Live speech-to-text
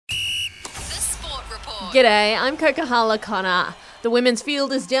G'day, I'm Kokahala Connor. The women's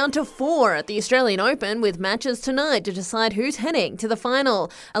field is down to 4 at the Australian Open, with matches tonight to decide who's heading to the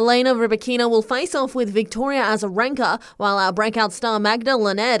final. Elena Rybakina will face off with Victoria Azarenka, while our breakout star Magda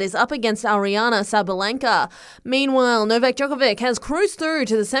Linette is up against Ariana Sabalenka. Meanwhile, Novak Djokovic has cruised through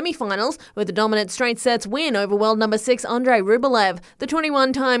to the semi-finals with a dominant straight sets win over world number 6 Andrei Rublev. The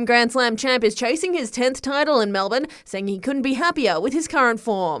 21-time Grand Slam champ is chasing his 10th title in Melbourne, saying he couldn't be happier with his current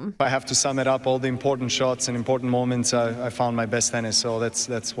form. I have to sum it up, all the important shots and important moments. I found my best tennis, so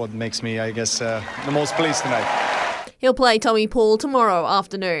that's what makes me, I guess, the most pleased tonight. He'll play Tommy Paul tomorrow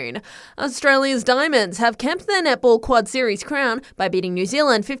afternoon. Australia's Diamonds have kept their netball quad series crown by beating New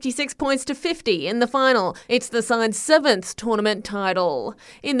Zealand 56 points to 50 in the final. It's the side's 7th tournament title.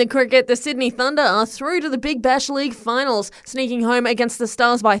 In the cricket, the Sydney Thunder are through to the Big Bash League finals, sneaking home against the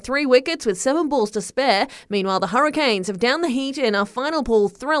Stars by 3 wickets with 7 balls to spare. Meanwhile, the Hurricanes have downed the heat in a final pool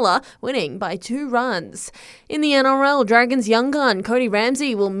thriller, winning by 2 runs. In the NRL, Dragons young gun Cody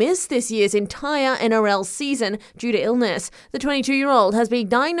Ramsey will miss this year's entire NRL season due to illness. The 22-year-old has been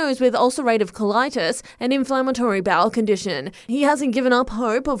diagnosed with ulcerative colitis, an inflammatory bowel condition. He hasn't given up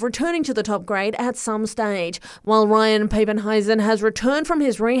hope of returning to the top grade at some stage. While Ryan Papenhuisen has returned from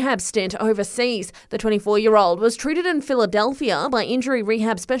his rehab stint overseas, the 24-year-old was treated in Philadelphia by injury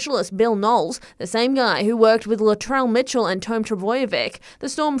rehab specialist Bill Knowles, the same guy who worked with Latrell Mitchell and Tom Trebojevic. The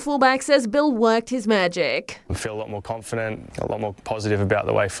Storm fullback says Bill worked his magic. I feel a lot more confident, a lot more positive about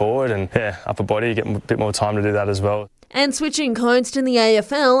the way forward, and upper body, get a bit more time to do that as well. And switching codes to the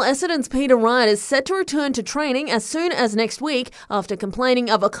AFL, Essendon's Peter Wright is set to return to training as soon as next week after complaining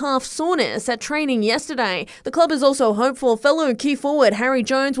of a calf soreness at training yesterday. The club is also hopeful fellow key forward Harry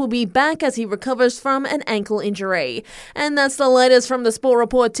Jones will be back as he recovers from an ankle injury. And that's the latest from the Sport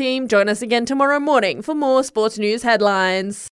Report team. Join us again tomorrow morning for more sports news headlines.